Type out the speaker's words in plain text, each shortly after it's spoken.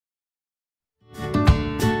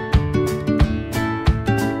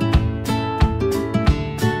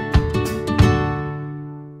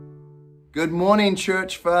Good morning,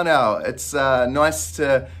 Church Whānau. It's nice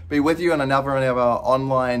to be with you on another one of our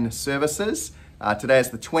online services. Today is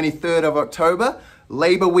the 23rd of October,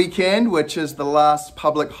 Labour Weekend, which is the last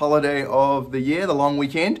public holiday of the year, the long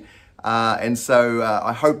weekend. And so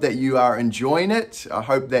I hope that you are enjoying it. I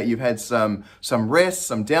hope that you've had some rest,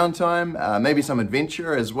 some downtime, maybe some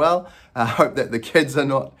adventure as well. I hope that the kids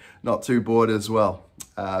are not too bored as well.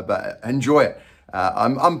 But enjoy it.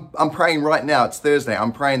 I'm praying right now. It's Thursday.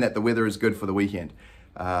 I'm praying that the weather is good for the weekend.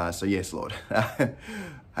 So yes, Lord.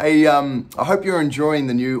 Hey, I hope you're enjoying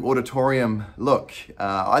the new auditorium look.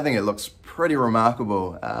 I think it looks pretty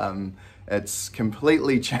remarkable. It's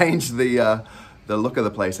completely changed the look of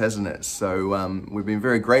the place, hasn't it? So we've been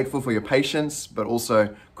very grateful for your patience, but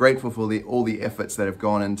also grateful for all the efforts that have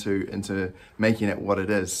gone into making it what it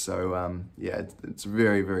is. So yeah, it's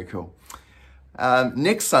very, very cool.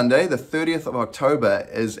 Next Sunday, the 30th of October,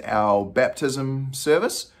 is our baptism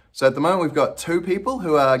service. So at the moment, we've got 2 people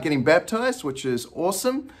who are getting baptized, which is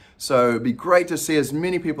awesome. So it'd be great to see as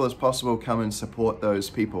many people as possible come and support those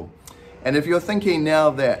people. And if you're thinking now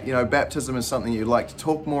that, baptism is something you'd like to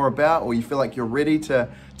talk more about, or you feel like you're ready to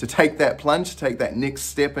take that plunge, to take that next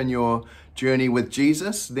step in your journey with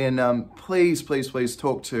Jesus, then please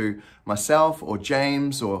talk to myself or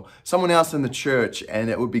James or someone else in the church, and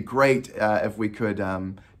it would be great if we could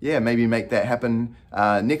maybe make that happen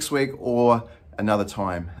next week or another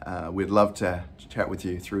time. We'd love to chat with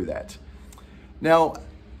you through that. Now,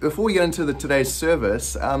 before we get into today's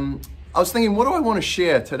service, I was thinking, what do I want to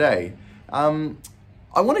share today? I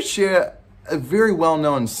want to share a very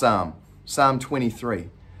well-known psalm, Psalm 23.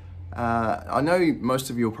 I know most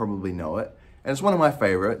of you will probably know it, and it's one of my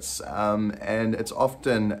favorites, and it's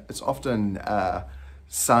often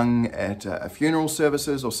sung at funeral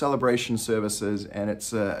services or celebration services, and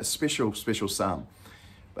it's a special psalm.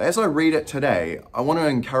 But as I read it today, I want to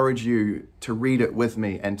encourage you to read it with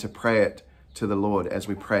me and to pray it to the Lord as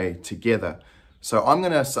we pray together. So I'm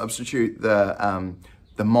going to substitute the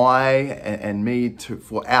my and me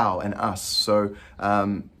for our and us. So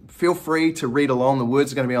feel free to read along. The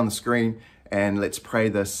words are going to be on the screen, and let's pray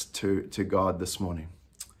this to God this morning.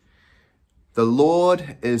 The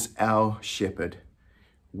Lord is our shepherd.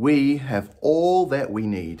 We have all that we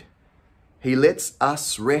need. He lets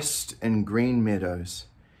us rest in green meadows.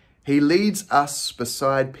 He leads us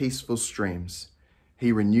beside peaceful streams.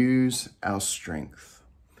 He renews our strength.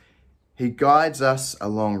 He guides us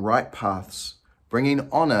along right paths, bringing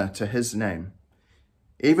honor to his name.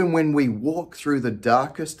 Even when we walk through the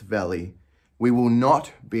darkest valley, we will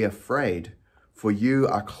not be afraid, for you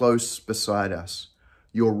are close beside us.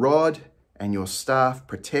 Your rod and your staff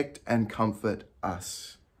protect and comfort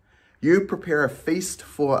us. You prepare a feast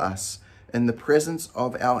for us in the presence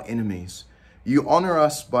of our enemies. You honor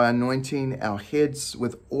us by anointing our heads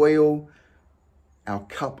with oil. Our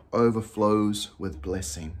cup overflows with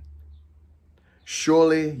blessing.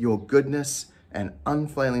 Surely your goodness and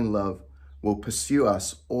unfailing love will pursue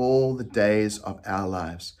us all the days of our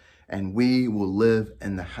lives, and we will live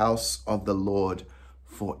in the house of the Lord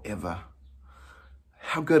forever.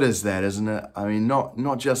 How good is that, isn't it? I mean,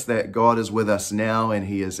 not just that God is with us now and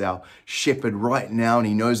he is our shepherd right now and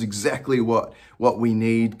he knows exactly what we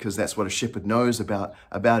need, because that's what a shepherd knows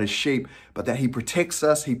about his sheep, but that he protects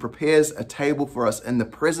us, he prepares a table for us in the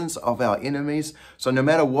presence of our enemies. So no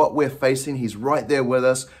matter what we're facing, he's right there with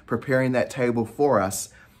us, preparing that table for us.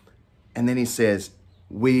 And then he says,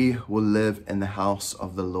 we will live in the house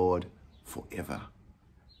of the Lord forever.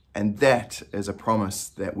 And that is a promise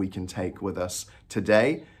that we can take with us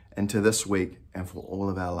today, into this week, and for all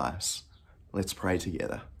of our lives. Let's pray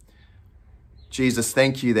together. Jesus,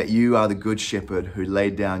 thank you that you are the good shepherd who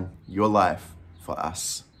laid down your life for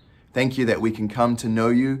us. Thank you that we can come to know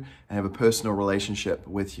you and have a personal relationship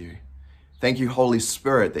with you. Thank you, Holy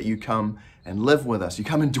Spirit, that you come and live with us. You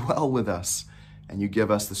come and dwell with us, and you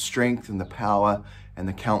give us the strength and the power and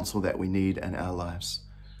the counsel that we need in our lives.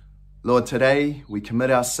 Lord, today we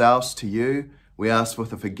commit ourselves to you. We ask for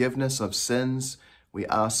the forgiveness of sins. We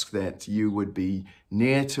ask that you would be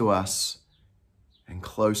near to us and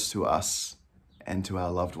close to us and to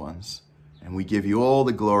our loved ones. And we give you all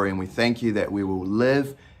the glory, and we thank you that we will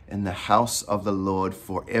live in the house of the Lord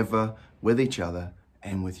forever with each other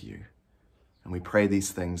and with you. And we pray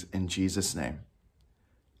these things in Jesus' name.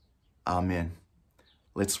 Amen.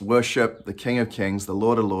 Let's worship the King of Kings, the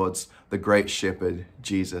Lord of Lords, the great shepherd,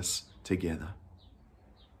 Jesus, together.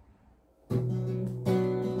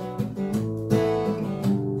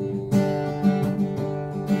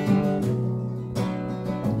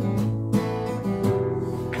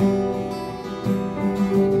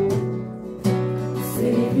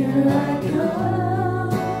 Savior, I come.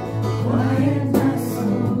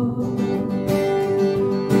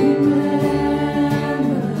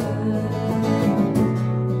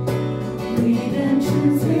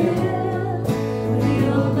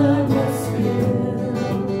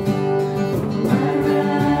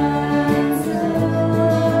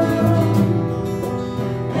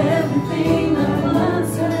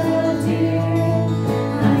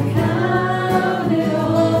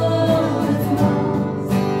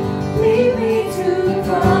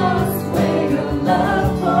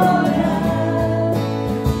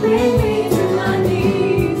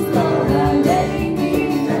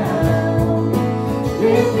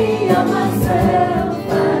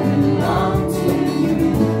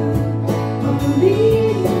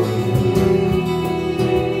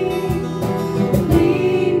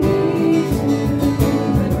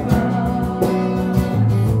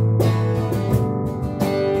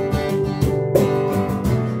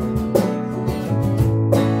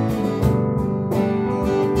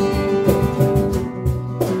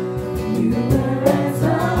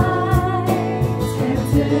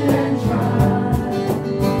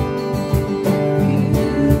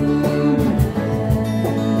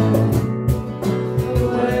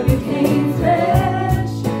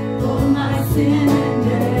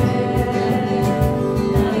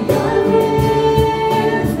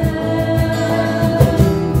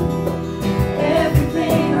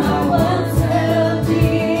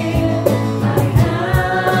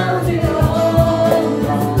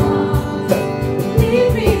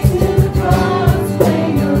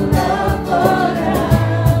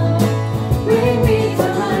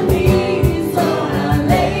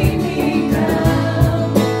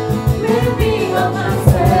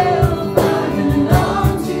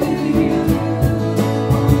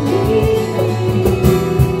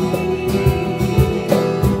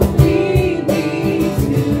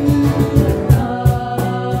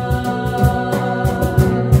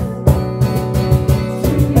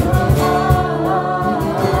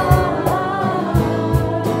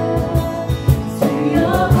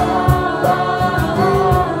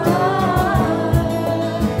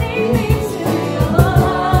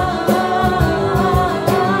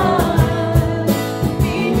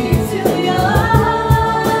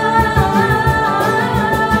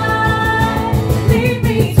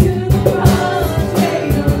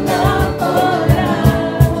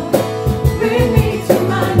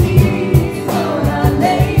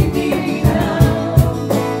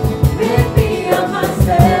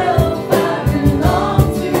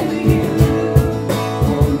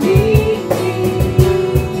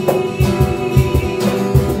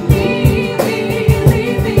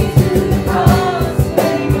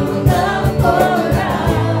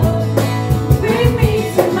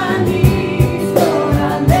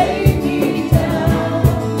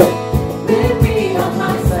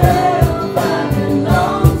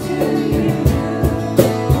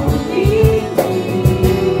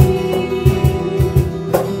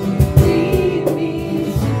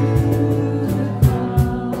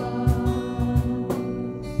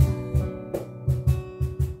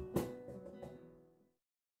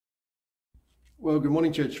 Well, good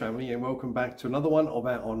morning, church family, and welcome back to another one of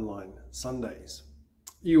our online Sundays.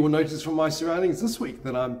 You will notice from my surroundings this week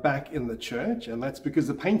that I'm back in the church, and that's because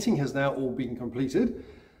the painting has now all been completed.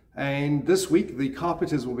 And this week, the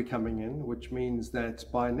carpenters will be coming in, which means that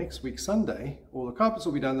by next week, Sunday, all the carpets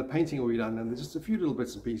will be done, the painting will be done, and there's just a few little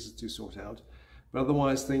bits and pieces to sort out. But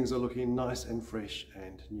otherwise, things are looking nice and fresh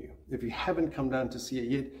and new. If you haven't come down to see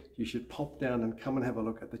it yet, you should pop down and come and have a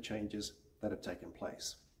look at the changes that have taken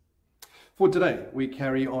place. For today, we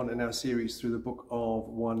carry on in our series through the book of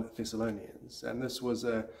 1 Thessalonians. And this was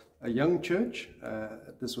a young church.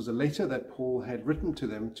 This was a letter that Paul had written to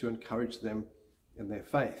them to encourage them in their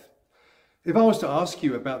faith. If I was to ask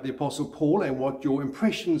you about the Apostle Paul and what your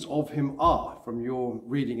impressions of him are from your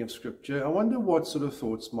reading of Scripture, I wonder what sort of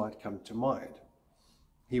thoughts might come to mind.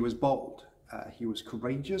 He was bold. He was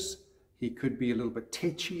courageous. He could be a little bit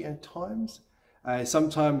tetchy at times.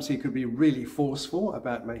 Sometimes he could be really forceful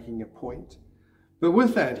about making a point. But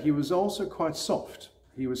with that, he was also quite soft.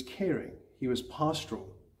 He was caring. He was pastoral.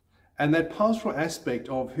 And that pastoral aspect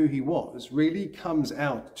of who he was really comes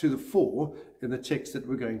out to the fore in the text that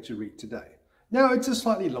we're going to read today. Now, it's a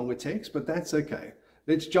slightly longer text, but that's okay.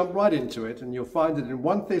 Let's jump right into it, and you'll find it in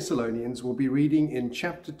 1 Thessalonians. We'll be reading in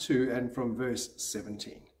chapter 2 and from verse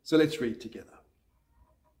 17. So let's read together.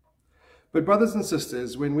 But brothers and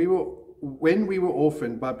sisters, when we were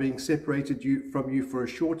orphaned by being separated from you for a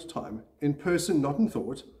short time, in person, not in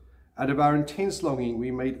thought, out of our intense longing, we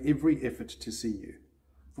made every effort to see you,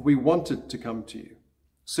 for we wanted to come to you.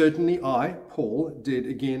 Certainly I, Paul, did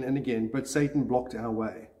again and again, but Satan blocked our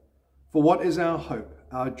way. For what is our hope,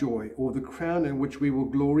 our joy, or the crown in which we will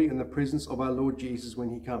glory in the presence of our Lord Jesus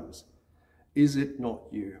when he comes? Is it not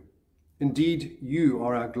you? Indeed, you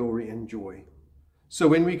are our glory and joy. So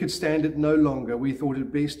when we could stand it no longer, we thought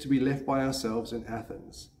it best to be left by ourselves in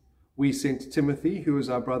Athens. We sent Timothy, who is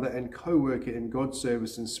our brother and co-worker in God's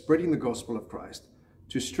service in spreading the gospel of Christ,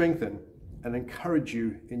 to strengthen and encourage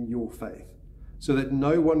you in your faith, so that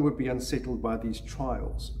no one would be unsettled by these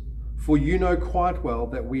trials. For you know quite well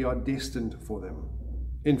that we are destined for them.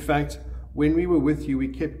 In fact, when we were with you, we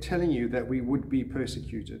kept telling you that we would be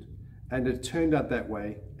persecuted, and it turned out that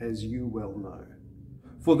way, as you well know.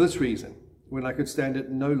 For this reason, when I could stand it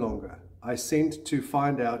no longer, I sent to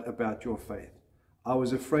find out about your faith. I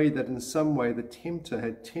was afraid that in some way the tempter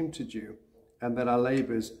had tempted you, and that our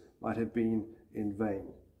labors might have been in vain.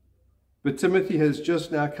 But Timothy has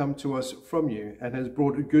just now come to us from you and has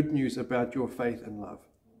brought good news about your faith and love.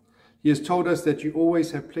 He has told us that you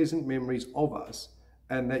always have pleasant memories of us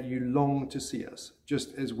and that you long to see us,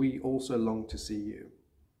 just as we also long to see you.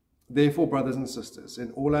 Therefore, brothers and sisters,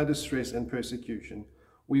 in all our distress and persecution,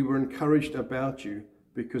 we were encouraged about you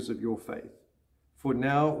because of your faith. For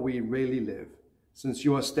now we really live, since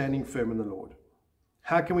you are standing firm in the Lord.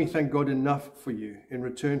 How can we thank God enough for you in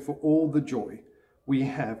return for all the joy we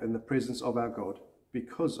have in the presence of our God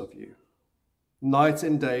because of you? Night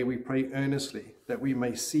and day we pray earnestly that we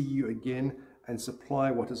may see you again and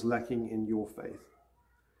supply what is lacking in your faith.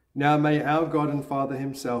 Now may our God and Father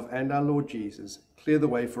himself and our Lord Jesus clear the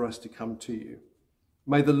way for us to come to you.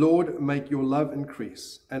 May the Lord make your love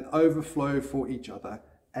increase and overflow for each other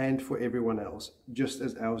and for everyone else, just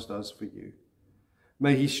as ours does for you.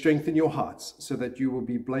 May he strengthen your hearts so that you will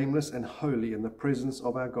be blameless and holy in the presence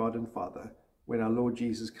of our God and Father when our Lord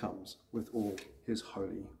Jesus comes with all his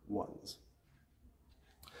holy ones.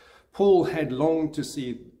 Paul had longed to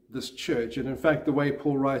see this church, and in fact, the way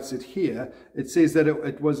Paul writes it here, it says that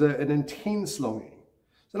it was an intense longing.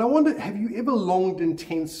 And I wonder, have you ever longed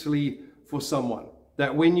intensely for someone?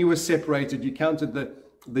 That when you were separated, you counted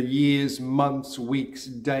the years, months, weeks,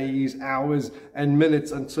 days, hours, and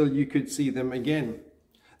minutes until you could see them again.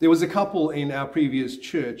 There was a couple in our previous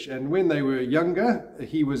church, and when they were younger,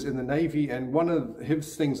 he was in the Navy, and one of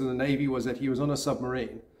his things in the Navy was that he was on a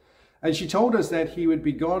submarine. And she told us that he would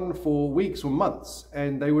be gone for weeks or months,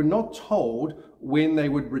 and they were not told when they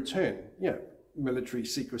would return. You know, military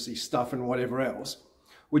secrecy stuff and whatever else.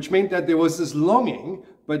 Which meant that there was this longing,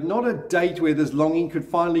 but not a date where this longing could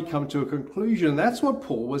finally come to a conclusion. And that's what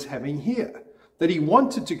Paul was having here. That he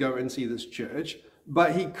wanted to go and see this church,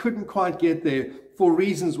 but he couldn't quite get there for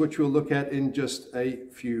reasons which we'll look at in just a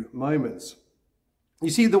few moments. You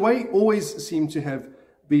see, the way always seemed to have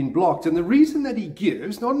been blocked. And the reason that he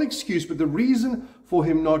gives, not an excuse, but the reason for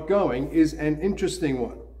him not going is an interesting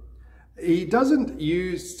one. He doesn't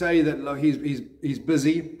say that, look, he's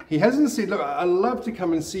busy. He hasn't said, look, I'd love to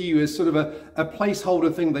come and see you, as sort of a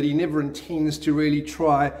placeholder thing that he never intends to really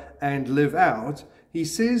try and live out. He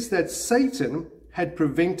says that Satan had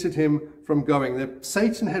prevented him from going, that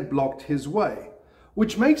Satan had blocked his way.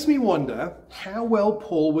 Which makes me wonder how well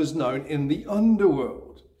Paul was known in the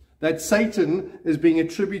underworld, that Satan is being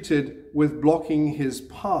attributed with blocking his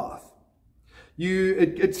path.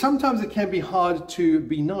 Sometimes it can be hard to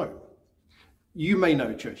be known. You may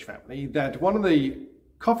know, church family, that one of the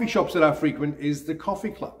coffee shops that I frequent is the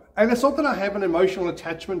Coffee Club. And it's not that I have an emotional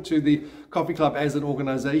attachment to the Coffee Club as an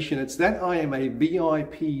organization, it's that I am a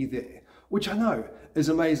VIP there, which I know is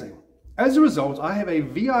amazing. As a result, I have a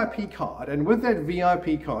VIP card, and with that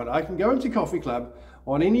VIP card, I can go into Coffee Club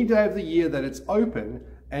on any day of the year that it's open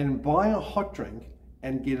and buy a hot drink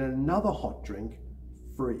and get another hot drink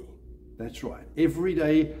free. That's right. Every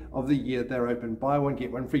day of the year they're open, buy one,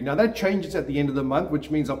 get one free. Now that changes at the end of the month,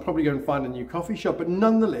 which means I'll probably go and find a new coffee shop. But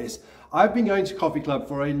nonetheless, I've been going to Coffee Club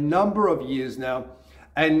for a number of years now,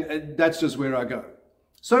 and that's just where I go.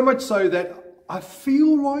 So much so that I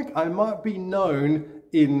feel like I might be known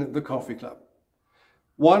in the Coffee Club.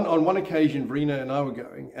 On one occasion, Verena and I were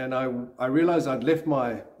going, and I realized I'd left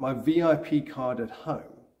my VIP card at home.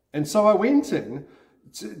 And so I went in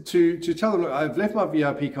to tell them, look, I've left my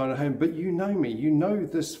VIP card at home, but you know me, you know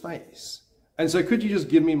this face. And so could you just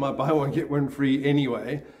give me my buy one, get one free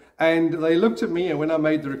anyway? And they looked at me, and when I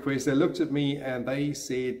made the request, they looked at me and they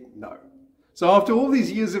said no. So after all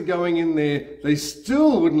these years of going in there, they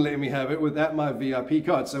still wouldn't let me have it without my VIP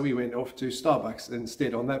card. So we went off to Starbucks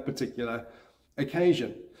instead on that particular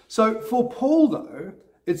occasion. So for Paul, though,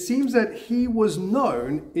 it seems that he was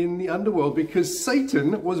known in the underworld because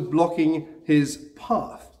Satan was blocking his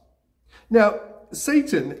path. Now,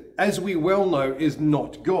 Satan, as we well know, is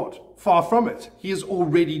not God. Far from it. He is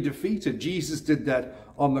already defeated. Jesus did that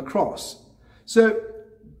on the cross. So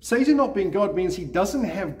Satan not being God means he doesn't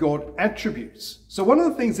have God attributes. So one of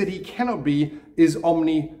the things that he cannot be is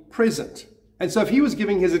omnipresent. And so if he was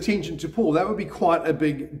giving his attention to Paul, that would be quite a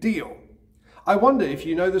big deal. I wonder if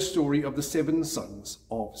you know the story of the 7 sons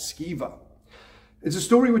of Sceva. It's a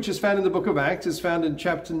story which is found in the book of Acts. It's found in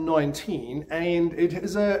chapter 19, and it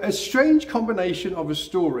is a strange combination of a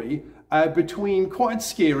story between quite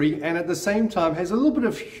scary and at the same time has a little bit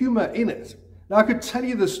of humor in it. Now, I could tell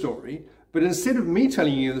you the story, but instead of me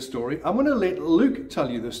telling you the story, I'm going to let Luke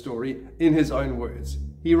tell you the story in his own words.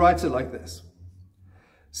 He writes it like this.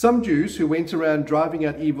 Some Jews who went around driving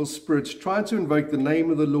out evil spirits tried to invoke the name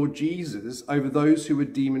of the Lord Jesus over those who were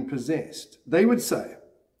demon-possessed. They would say,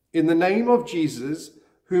 "In the name of Jesus,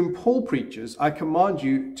 whom Paul preaches, I command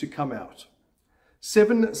you to come out."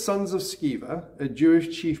 7 sons of Sceva, a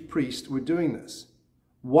Jewish chief priest, were doing this.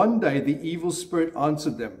 One day the evil spirit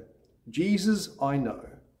answered them, "Jesus I know,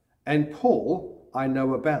 and Paul I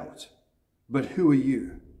know about, but who are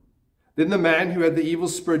you?" Then the man who had the evil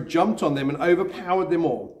spirit jumped on them and overpowered them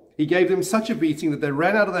all. He gave them such a beating that they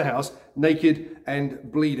ran out of the house naked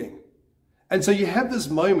and bleeding. And so you have this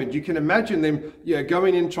moment, you can imagine them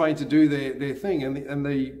going in trying to do their thing. And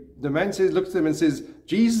the man looks at them and says,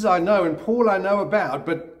 "Jesus I know and Paul I know about,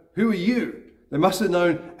 but who are you?" They must have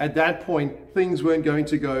known at that point things weren't going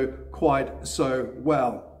to go quite so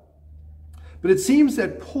well. But it seems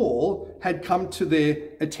that Paul had come to their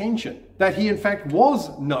attention, that he in fact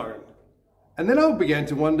was known. And then I began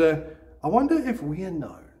to wonder, I wonder if we are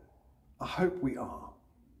known. I hope we are.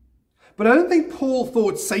 But I don't think Paul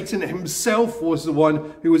thought Satan himself was the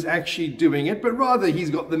one who was actually doing it, but rather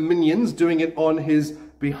he's got the minions doing it on his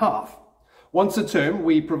behalf. Once a term,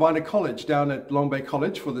 we provide a college down at Long Bay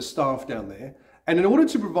College for the staff down there. And in order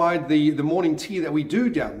to provide the morning tea that we do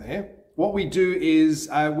down there, what we do is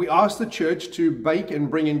we ask the church to bake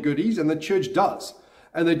and bring in goodies, and the church does.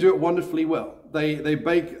 And they do it wonderfully well. They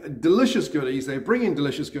bake delicious goodies, they bring in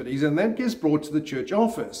delicious goodies, and that gets brought to the church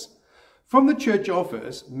office. From the church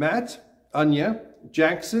office, Matt, Anya,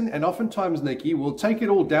 Jackson, and oftentimes Nikki will take it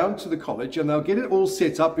all down to the college, and they'll get it all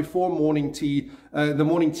set up before morning tea. The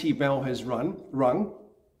morning tea bell has rung.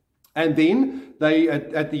 And then they,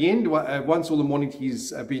 at the end, once all the morning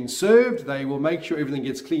tea's been served, they will make sure everything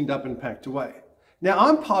gets cleaned up and packed away. Now,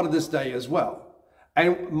 I'm part of this day as well.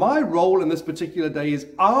 And my role in this particular day is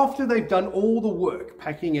after they've done all the work,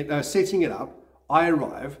 packing it, setting it up, I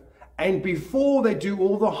arrive. And before they do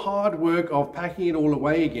all the hard work of packing it all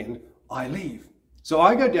away again, I leave. So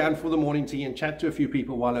I go down for the morning tea and chat to a few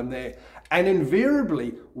people while I'm there. And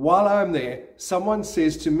invariably, while I'm there, someone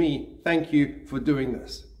says to me, "Thank you for doing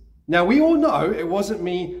this." Now, we all know it wasn't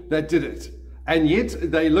me that did it. And yet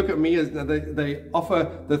they look at me as they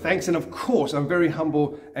offer the thanks. And of course, I'm very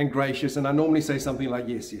humble and gracious. And I normally say something like,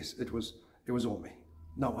 yes, it was all me.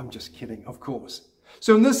 No, I'm just kidding, of course.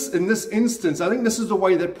 So in this instance, I think this is the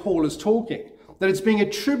way that Paul is talking, that it's being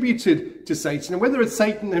attributed to Satan. And whether it's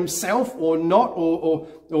Satan himself or not, or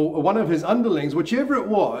one of his underlings, whichever it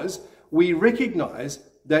was, we recognize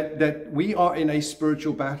that we are in a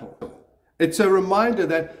spiritual battle. It's a reminder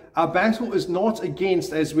that our battle is not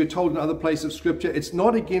against, as we're told in other places of Scripture, it's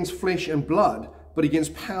not against flesh and blood, but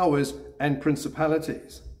against powers and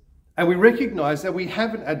principalities. And we recognize that we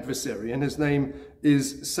have an adversary, and his name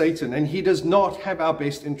is Satan, and he does not have our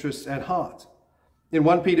best interests at heart. In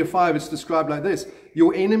 1 Peter 5, it's described like this: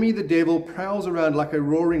 your enemy, the devil, prowls around like a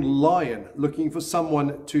roaring lion looking for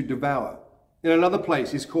someone to devour. In another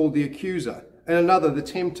place, he's called the accuser, and another, the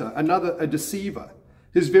tempter, another, a deceiver.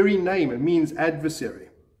 His very name means adversary,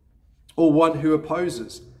 or one who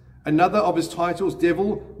opposes. Another of his titles,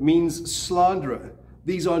 devil, means slanderer.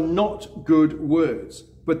 These are not good words,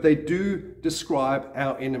 but they do describe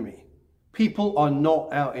our enemy. People are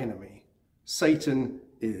not our enemy. Satan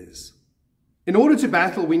is. In order to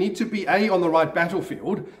battle, we need to be on the right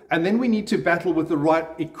battlefield, and then we need to battle with the right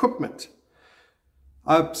equipment.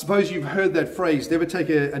 I suppose you've heard that phrase, never take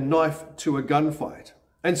a knife to a gunfight.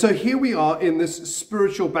 And so here we are in this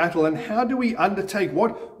spiritual battle, and how do we undertake?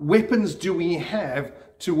 What weapons do we have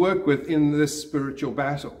to work with in this spiritual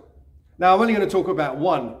battle? Now, I'm only going to talk about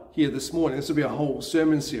one here this morning. This will be a whole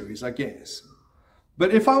sermon series, I guess.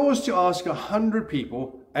 But if I was to ask 100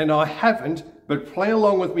 people, and I haven't, but play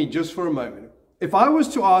along with me just for a moment. If I was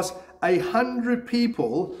to ask 100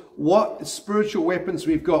 people what spiritual weapons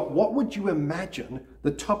we've got, what would you imagine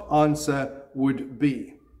the top answer would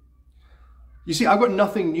be? You see, I've got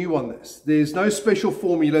nothing new on this. There's no special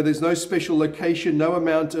formula, there's no special location, no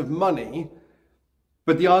amount of money,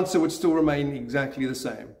 but the answer would still remain exactly the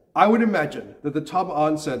same. I would imagine that the top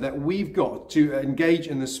answer that we've got to engage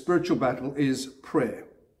in the spiritual battle is prayer.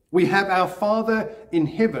 We have our Father in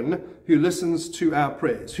heaven who listens to our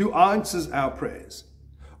prayers, who answers our prayers.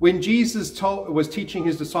 When Jesus was teaching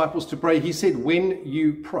his disciples to pray, he said, when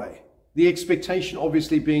you pray. The expectation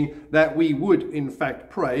obviously being that we would in fact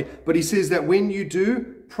pray, but he says that when you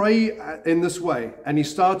do, pray in this way. And he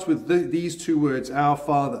starts with these two words, our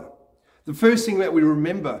Father. The first thing that we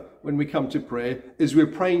remember when we come to prayer is we're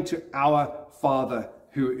praying to our Father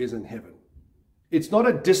who is in heaven. It's not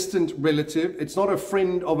a distant relative. It's not a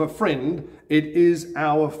friend of a friend. It is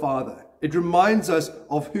our Father. It reminds us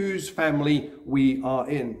of whose family we are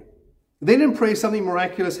in. Then in prayer, something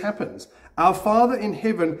miraculous happens. Our Father in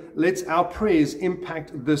heaven lets our prayers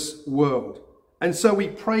impact this world. And so we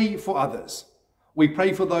pray for others. We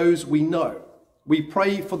pray for those we know. We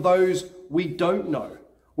pray for those we don't know.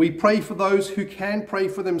 We pray for those who can pray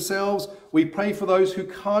for themselves. We pray for those who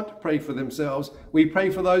can't pray for themselves. We pray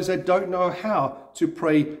for those that don't know how to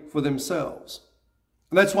pray for themselves.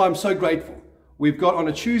 And that's why I'm so grateful. We've got on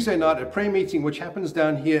a Tuesday night a prayer meeting which happens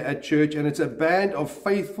down here at church, and it's a band of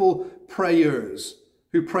faithful prayers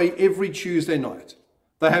who pray every Tuesday night.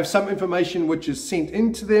 They have some information which is sent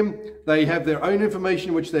into them. They have their own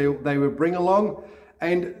information which they will bring along,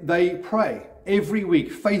 and they pray every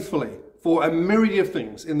week faithfully for a myriad of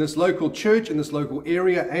things in this local church, in this local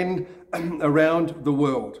area, and around the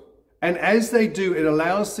world. And as they do, it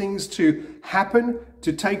allows things to happen,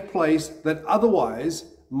 to take place that otherwise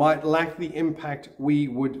might lack the impact we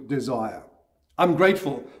would desire. I'm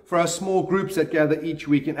grateful for our small groups that gather each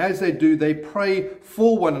week, and as they do, they pray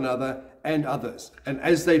for one another and others. And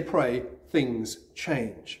as they pray, things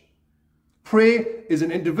change. Prayer is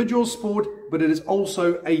an individual sport, but it is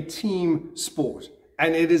also a team sport.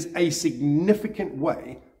 And it is a significant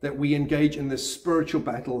way that we engage in this spiritual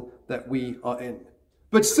battle that we are in.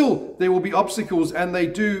 But still, there will be obstacles, and they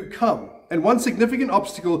do come. And one significant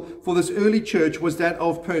obstacle for this early church was that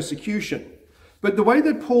of persecution. But the way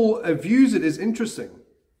that Paul views it is interesting.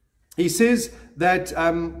 He says that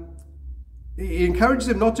he encourages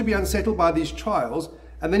them not to be unsettled by these trials.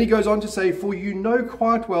 And then he goes on to say, for you know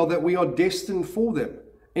quite well that we are destined for them.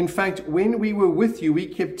 In fact, when we were with you, we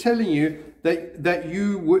kept telling you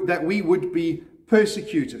that we would be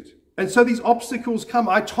persecuted. And so these obstacles come.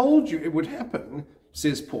 I told you it would happen,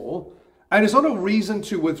 says Paul. And it's not a reason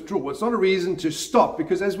to withdraw. It's not a reason to stop,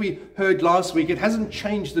 because as we heard last week, it hasn't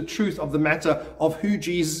changed the truth of the matter of who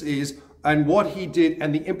Jesus is and what he did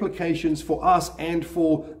and the implications for us and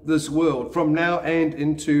for this world from now and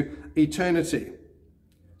into eternity.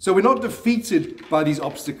 So we're not defeated by these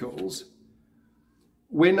obstacles.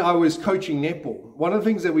 When I was coaching netball, one of the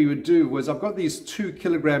things that we would do was, I've got these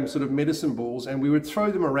 2-kilogram sort of medicine balls, and we would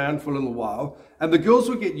throw them around for a little while, and the girls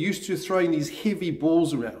would get used to throwing these heavy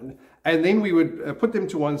balls around, and then we would put them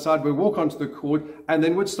to one side, we'd walk onto the court, and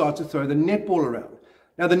then we'd start to throw the netball around.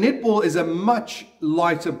 Now the netball is a much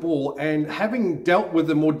lighter ball, and having dealt with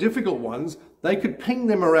the more difficult ones, they could ping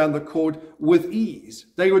them around the court with ease.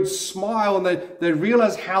 They would smile, and they'd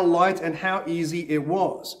realize how light and how easy it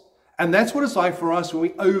was. And that's what it's like for us when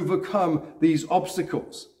we overcome these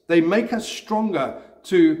obstacles. They make us stronger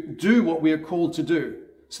to do what we are called to do.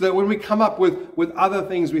 So that when we come up with other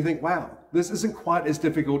things, we think, wow, this isn't quite as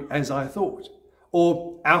difficult as I thought.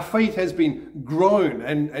 Or our faith has been grown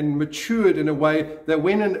and matured in a way that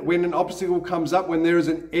when an obstacle comes up, when there is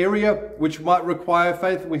an area which might require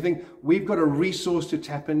faith, we think we've got a resource to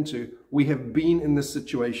tap into. We have been in this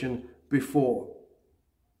situation before.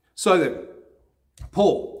 So then,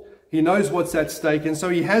 Paul, he knows what's at stake, and so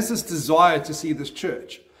he has this desire to see this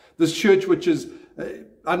church which is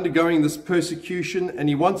undergoing this persecution, and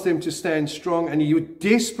he wants them to stand strong, and he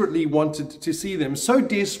desperately wanted to see them, so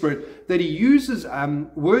desperate that he uses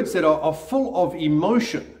words that are full of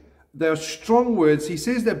emotion. They're strong words. He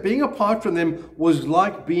says that being apart from them was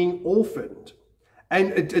like being orphaned.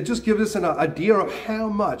 And it just gives us an idea of how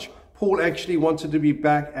much Paul actually wanted to be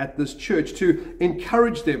back at this church, to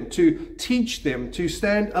encourage them, to teach them, to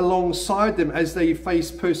stand alongside them as they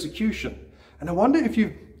face persecution. And I wonder if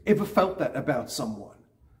you've ever felt that about someone.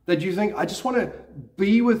 That you think, I just want to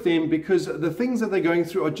be with them because the things that they're going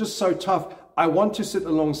through are just so tough. I want to sit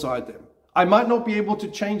alongside them. I might not be able to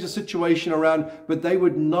change the situation around, but they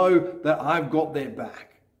would know that I've got their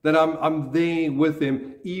back, that I'm there with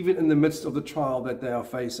them, even in the midst of the trial that they are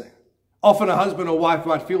facing. Often a husband or wife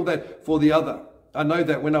might feel that for the other. I know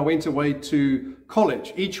that when I went away to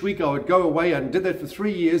college, each week I would go away and did that for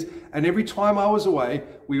 3 years. And every time I was away,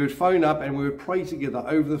 we would phone up and we would pray together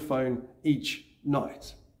over the phone each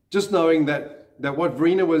night. Just knowing that what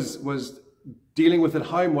Verena was dealing with at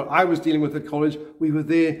home, what I was dealing with at college, we were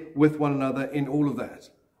there with one another in all of that.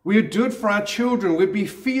 We would do it for our children. We'd be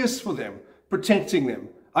fierce for them, protecting them.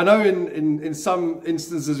 I know in some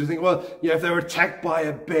instances we think, well, yeah, if they were attacked by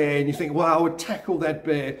a bear, and you think, well, I would tackle that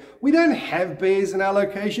bear. We don't have bears in our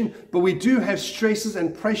location, but we do have stresses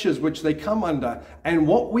and pressures which they come under, and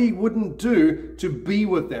what we wouldn't do to be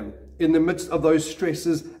with them in the midst of those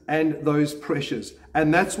stresses and those pressures.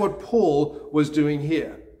 And that's what Paul was doing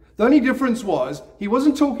here. The only difference was he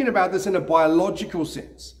wasn't talking about this in a biological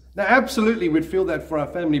sense. Now, absolutely, we'd feel that for our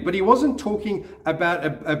family, but he wasn't talking about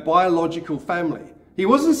a biological family. He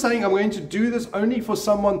wasn't saying, I'm going to do this only for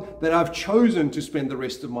someone that I've chosen to spend the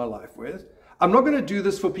rest of my life with. I'm not going to do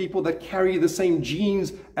this for people that carry the same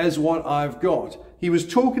genes as what I've got. He was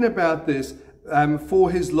talking about this for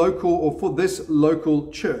his local, or for this local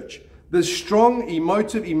church. The strong,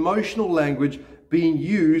 emotional language being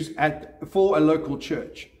used for a local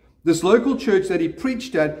church. This local church that he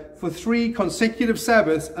preached at for 3 consecutive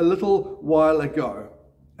Sabbaths a little while ago.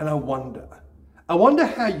 And I wonder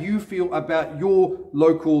how you feel about your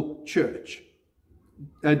local church.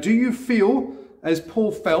 Do you feel, as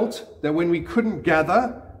Paul felt, that when we couldn't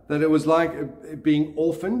gather, that it was like being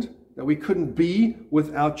orphaned, that we couldn't be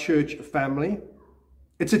with our church family?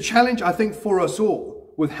 It's a challenge, I think, for us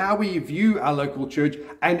all, with how we view our local church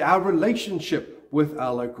and our relationship with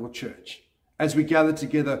our local church. As we gather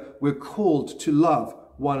together, we're called to love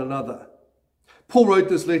one another. Paul wrote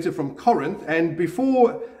this letter from Corinth, and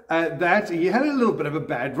before that, he had a little bit of a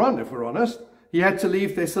bad run, if we're honest. He had to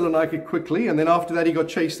leave Thessalonica quickly, and then after that he got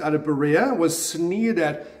chased out of Berea, was sneered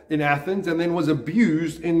at in Athens, and then was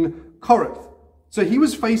abused in Corinth. So he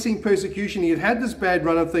was facing persecution. He had had this bad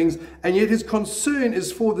run of things, and yet his concern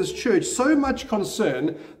is for this church. So much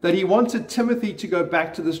concern that he wanted Timothy to go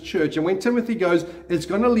back to this church. And when Timothy goes, it's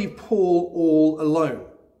going to leave Paul all alone.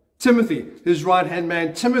 Timothy, his right-hand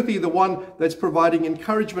man. Timothy, the one that's providing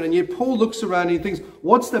encouragement. And yet Paul looks around and he thinks,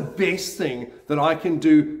 what's the best thing that I can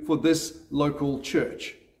do for this local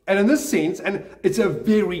church? And in this sense, and it's a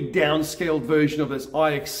very downscaled version of this,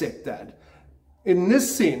 I accept that. In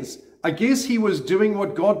this sense, I guess he was doing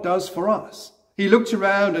what God does for us. He looked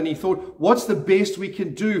around and he thought, what's the best we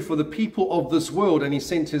can do for the people of this world? And he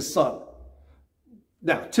sent his son.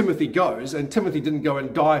 Now, Timothy goes, and Timothy didn't go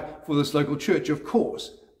and die for this local church, of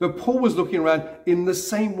course. But Paul was looking around in the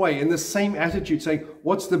same way, in the same attitude, saying,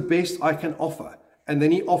 what's the best I can offer? And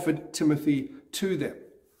then he offered Timothy to them.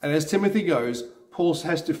 And as Timothy goes, Paul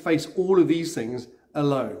has to face all of these things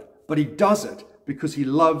alone. But he does it because he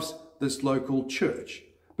loves this local church.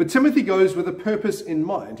 But Timothy goes with a purpose in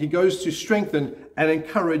mind. He goes to strengthen and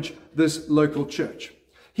encourage this local church.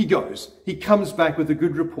 He comes back with a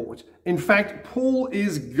good report. In fact, Paul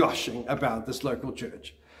is gushing about this local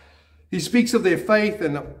church. He speaks of their faith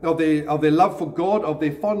and of their love for God, of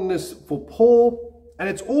their fondness for Paul, and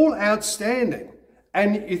it's all outstanding.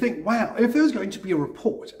 And you think, wow, if there was going to be a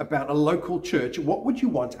report about a local church, what would you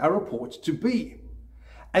want our report to be?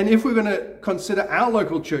 And if we're going to consider our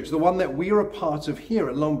local church, the one that we are a part of here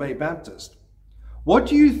at Long Bay Baptist, what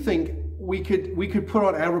do you think we could put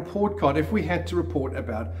on our report card if we had to report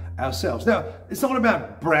about ourselves. Now, it's not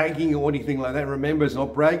about bragging or anything like that. Remember, it's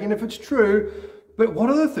not bragging if it's true, but what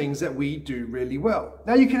are the things that we do really well?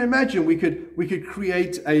 Now, you can imagine we could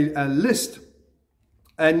create a list,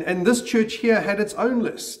 and this church here had its own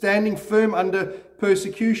list: standing firm under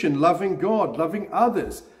persecution, loving God, loving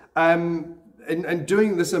others, and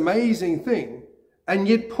doing this amazing thing. And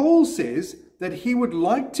yet Paul says that he would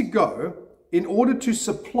like to go in order to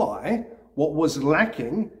supply what was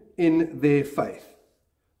lacking in their faith.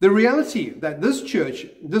 The reality that this church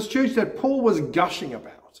that Paul was gushing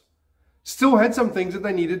about, still had some things that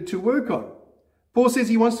they needed to work on. Paul says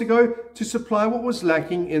he wants to go to supply what was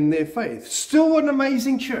lacking in their faith. Still an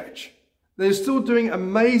amazing church. They're still doing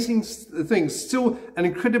amazing things. Still an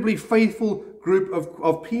incredibly faithful group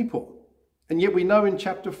of people. And yet we know in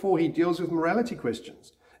chapter 4 he deals with morality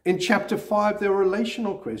questions. In chapter 5 there are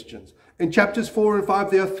relational questions. In chapters 4 and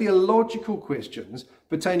 5 there are theological questions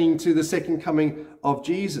pertaining to the second coming of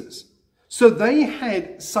Jesus. So they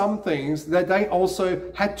had some things that they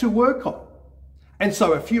also had to work on. And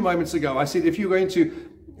so a few moments ago, I said, if you're going to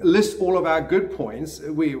list all of our good points,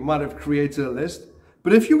 we might have created a list.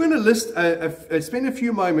 But if you're going to list, spend a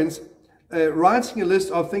few moments writing a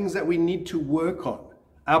list of things that we need to work on,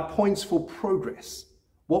 our points for progress,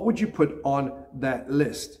 what would you put on that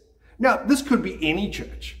list? Now, this could be any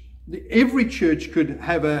church. Every church could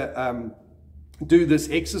have do this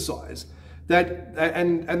exercise.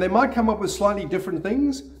 And they might come up with slightly different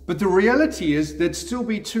things, but the reality is there'd still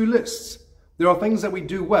be two lists. There are things that we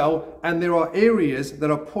do well, and there are areas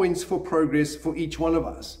that are points for progress for each one of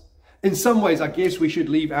us. In some ways, I guess we should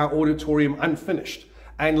leave our auditorium unfinished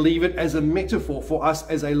and leave it as a metaphor for us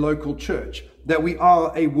as a local church, that we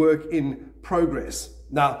are a work in progress.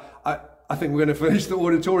 Now, I think we're going to finish the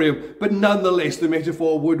auditorium, but nonetheless, the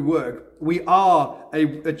metaphor would work. We are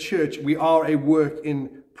a church. We are a work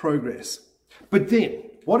in progress. But then,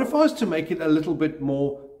 what if I was to make it a little bit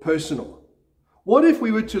more personal? What if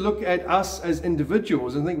we were to look at us as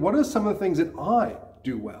individuals and think, what are some of the things that I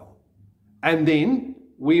do well? And then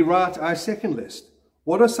we write our second list.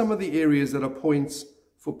 What are some of the areas that are points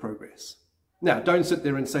for progress? Now, don't sit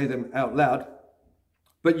there and say them out loud,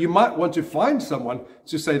 but you might want to find someone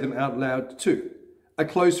to say them out loud to. A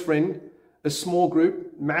close friend, a small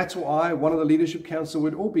group, Matt or I, one of the leadership council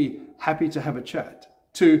would all be happy to have a chat,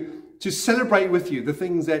 to celebrate with you the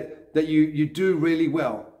things that you do really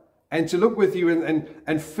well, and to look with you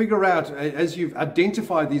and figure out, as you've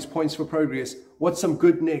identified these points for progress, what some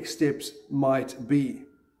good next steps might be.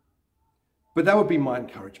 But that would be my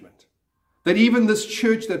encouragement. That even this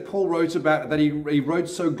church that Paul wrote about, that he wrote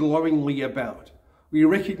so glowingly about, we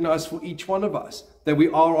recognize for each one of us that we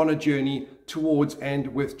are on a journey towards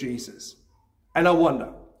and with Jesus. And I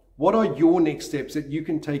wonder, what are your next steps that you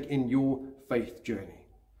can take in your faith journey?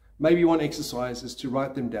 Maybe one exercise is to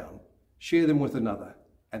write them down, share them with another,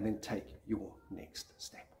 and then take your next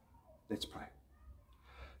step. Let's pray.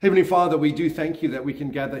 Heavenly Father, we do thank you that we can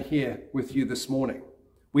gather here with you this morning.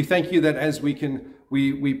 We thank you that as we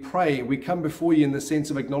pray, we come before you in the sense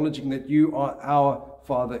of acknowledging that you are our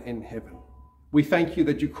Father in heaven. We thank you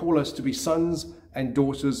that you call us to be sons and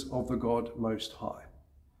daughters of the God Most High.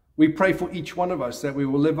 We pray for each one of us that we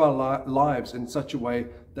will live our lives in such a way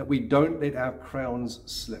that we don't let our crowns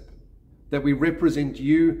slip, that we represent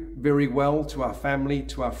you very well to our family,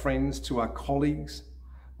 to our friends, to our colleagues,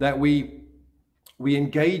 that we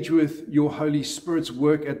engage with your Holy Spirit's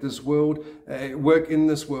work in this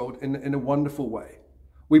world in a wonderful way.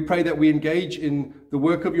 We pray that we engage in the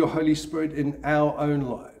work of your Holy Spirit in our own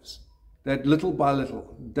lives, that little by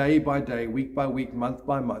little, day by day, week by week, month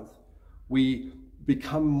by month, we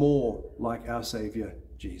become more like our Savior,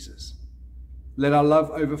 Jesus. Let our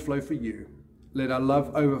love overflow for you. Let our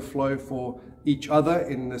love overflow for each other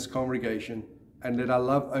in this congregation, and let our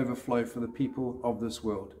love overflow for the people of this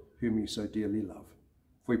world whom you so dearly love.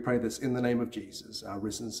 We pray this in the name of Jesus, our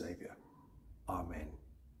risen Savior. Amen.